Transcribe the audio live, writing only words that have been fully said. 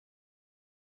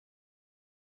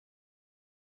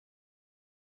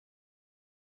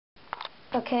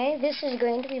Okay, this is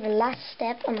going to be the last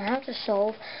step on how to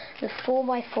solve the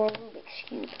 4x4 Rubik's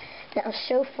Cube. Now,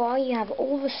 so far you have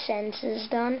all the centers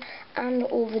done and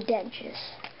all the edges.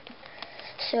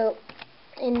 So,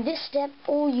 in this step,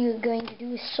 all you're going to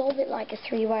do is solve it like a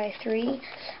 3x3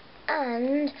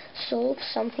 and solve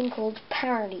something called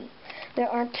parity. There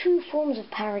are two forms of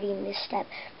parity in this step.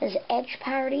 There's edge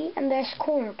parity and there's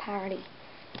corner parity.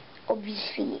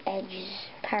 Obviously,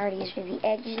 parity is with the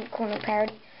edges and corner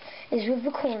parity is with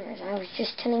the corners. I was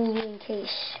just telling you in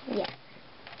case, yeah.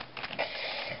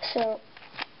 So,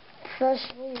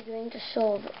 first of all, you're going to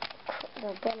solve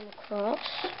the bottom across.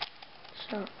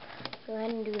 So, go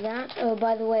ahead and do that. Oh,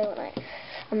 by the way,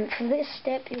 for this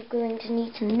step, you're going to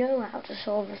need to know how to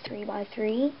solve a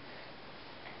 3x3.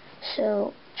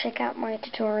 So, check out my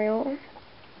tutorial,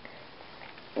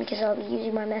 because I'll be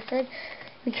using my method,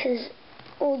 because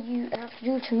all you have to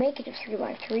do to make it a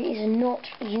 3x3 is not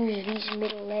use these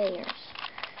middle layers,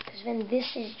 because then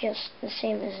this is just the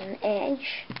same as an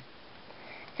edge,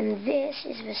 and this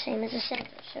is the same as a center.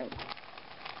 So,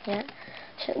 yeah.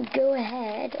 So go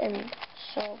ahead and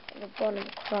solve the bottom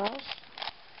across.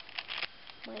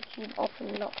 My cube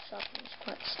often locks up and it's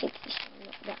quite sticky, so I'm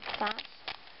not that fast.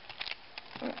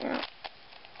 Right now.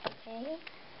 Okay.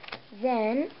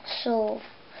 Then solve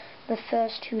the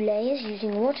first two layers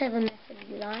using whatever method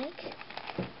you like.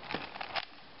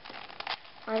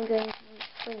 I'm going to use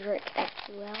Frederick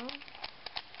FQL.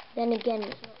 Then again,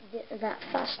 it's not that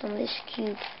fast on this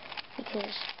cube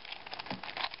because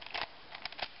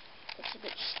it's a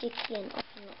bit sticky and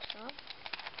often locks up.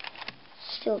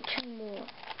 Still two more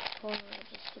corner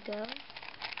edges to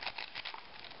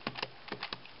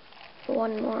go.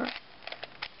 One more.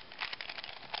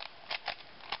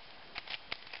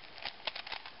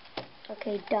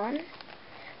 Okay, done.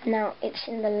 Now it's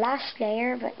in the last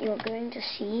layer that you're going to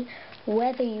see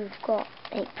whether you've got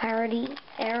a parity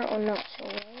error or not. So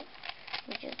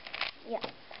wait, yeah.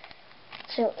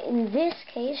 So in this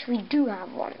case we do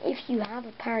have one. If you have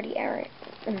a parity error,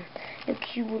 the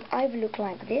cube would either look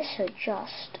like this, so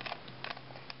just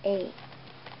a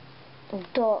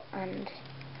dot and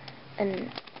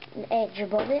an edge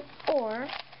above it, or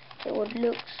it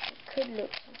could look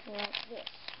something like this.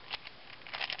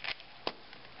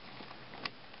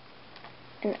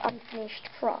 An unfinished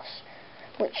cross,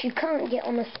 which you can't get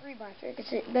on a 3x3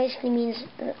 because it basically means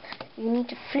that you need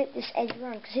to flip this edge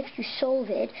around, because if you solve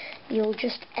it you'll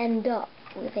just end up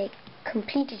with a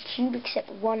completed cube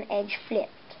except one edge flipped,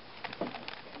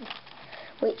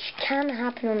 which can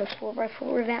happen on the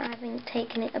 4x4 without having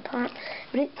taken it apart,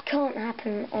 but it can't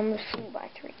happen on the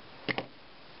 3x3.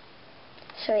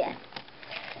 So yeah,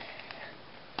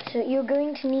 so you're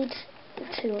going to need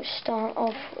to start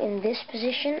off in this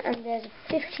position, and there's a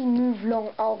 50 move long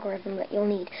algorithm that you'll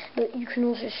need, but you can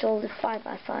also solve the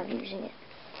 5x5 using it.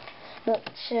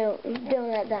 But so don't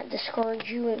let that discourage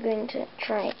you. We're going to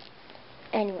try it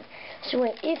anyway. So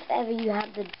wait, if ever you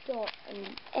have the dot and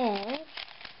the edge,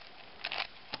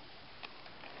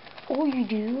 all you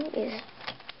do is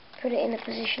put it in a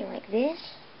position like this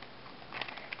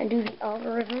and do the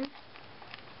algorithm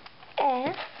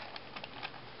F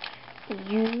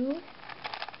U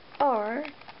R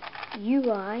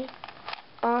U I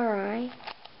R I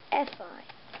F I,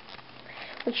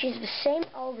 which is the same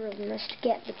algorithm as to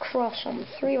get the cross on the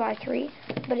 3x3,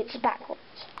 but it's backwards.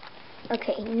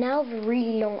 Okay, now the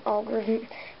really long algorithm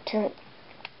to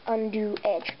undo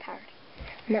edge parity.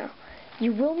 Now,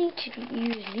 you will need to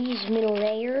use these middle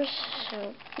layers,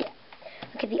 so yeah.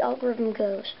 Okay, the algorithm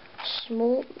goes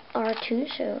small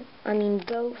R2, so I mean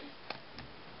both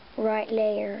right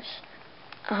layers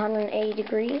 180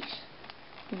 degrees,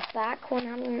 back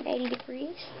 180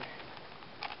 degrees,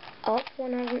 up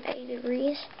 180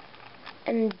 degrees,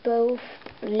 and both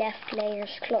left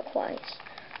layers clockwise.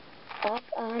 Up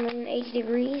 180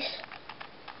 degrees,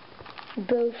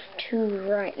 both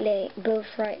right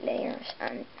layers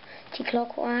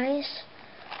anti-clockwise.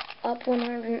 Up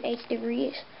 180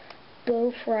 degrees,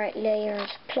 both right layers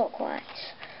clockwise.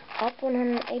 Up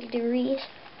 180 degrees,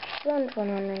 front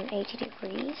 180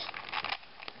 degrees.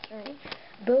 Sorry.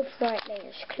 Both right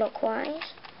layers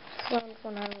clockwise, front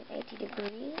 180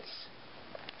 degrees.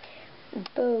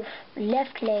 Both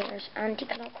left layers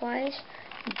anti-clockwise,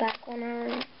 back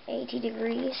 180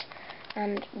 degrees,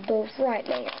 and both right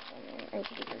layers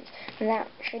 180 degrees. And that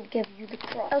should give you the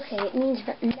cross. Okay, it means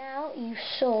that now you've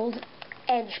solved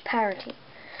edge parity,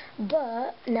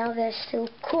 but now there's still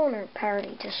corner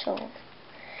parity to solve.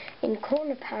 In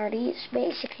corner parity, it's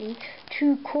basically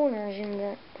two corners in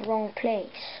the wrong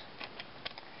place.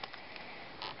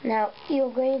 Now,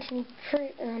 you're going to need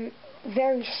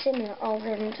very similar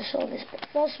algorithm to solve this. But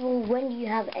first of all, when do you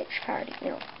have edge parity?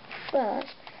 Now,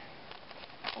 first,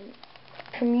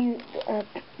 commute the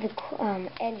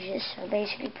edges. So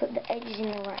basically, put the edges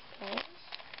in the right place.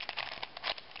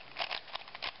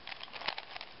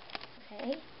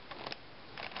 Okay.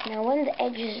 Now, when the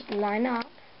edges line up,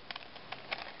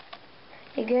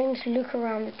 you're going to look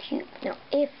around the cube. Now,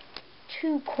 if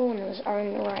two corners are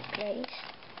in the right place,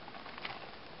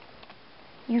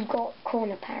 you've got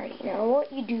corner parity. Now,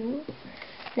 what you do,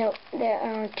 now there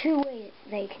are two ways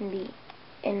they can be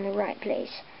in the right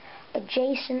place: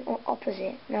 adjacent or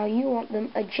opposite. Now, you want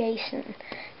them adjacent.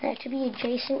 Now, to be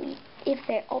adjacent, if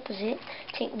they're opposite,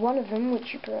 take one of them,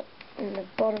 which you put in the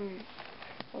bottom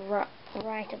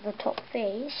right of the top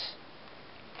face,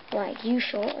 like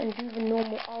usual, and do the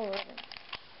normal algorithm,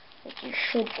 which you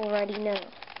should already know.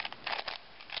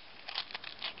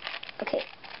 Okay,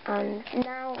 and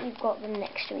now we've got them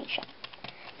next to each other.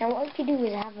 Now what you do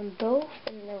is have them both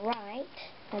on the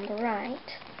right,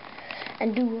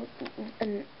 and do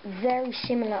a very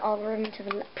similar algorithm to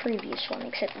the previous one,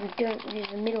 except we don't use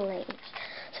the middle layers.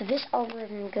 So this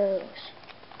algorithm goes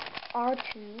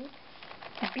R2,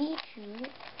 B2,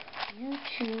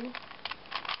 U2,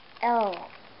 L,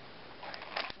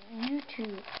 U2,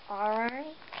 RI,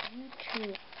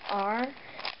 U2, R,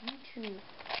 U2,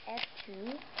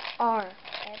 F2, R,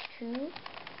 F2,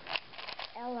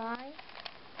 Li,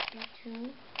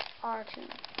 U2, R2.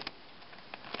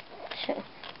 So,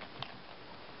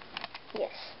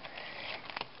 yes.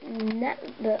 Now,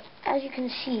 as you can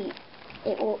see,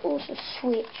 it will also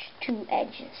switch two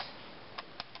edges.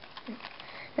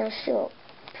 Now still,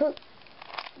 put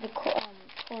the corners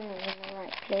in the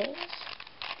right place.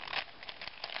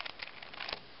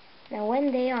 Now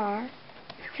when they are,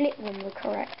 flip them the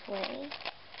correct way,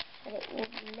 but it will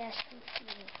be less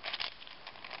confusing.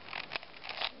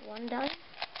 One done.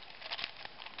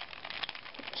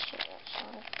 Let's check that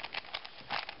side.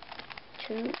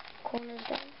 Two corners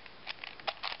done.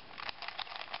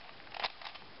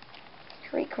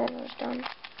 Three corners done.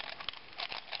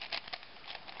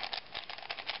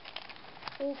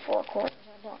 All four corners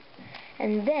are done.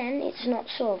 And then it's not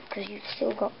solved because you've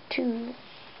still got two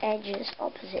edges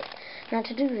opposite. Now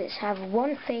to do this, have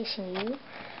one facing you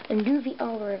and do the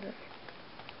algorithm.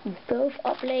 Both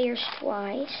up layers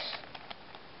twice,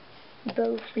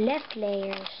 both left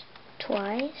layers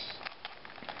twice,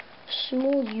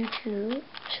 small U2,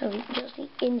 so just the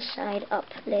inside up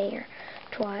layer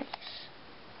twice.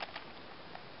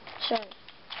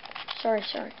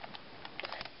 Sorry.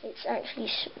 It's actually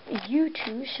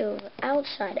U2, so the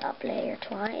outside up layer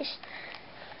twice,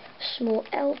 small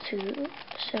L2,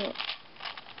 so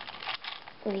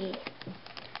the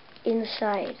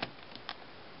inside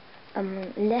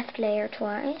left layer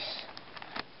twice,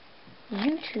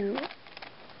 U2,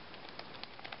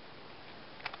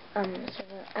 so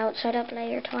the outside up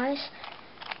layer twice,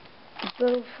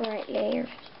 both right layers,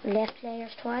 left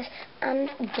layers twice, and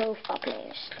both up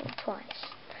layers twice.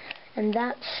 And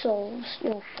that solves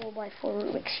your 4x4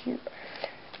 Rubik's Cube.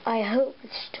 I hope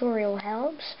this tutorial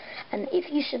helps, and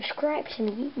if you subscribe to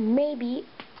me, maybe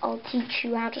I'll teach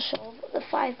you how to solve the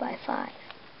 5x5.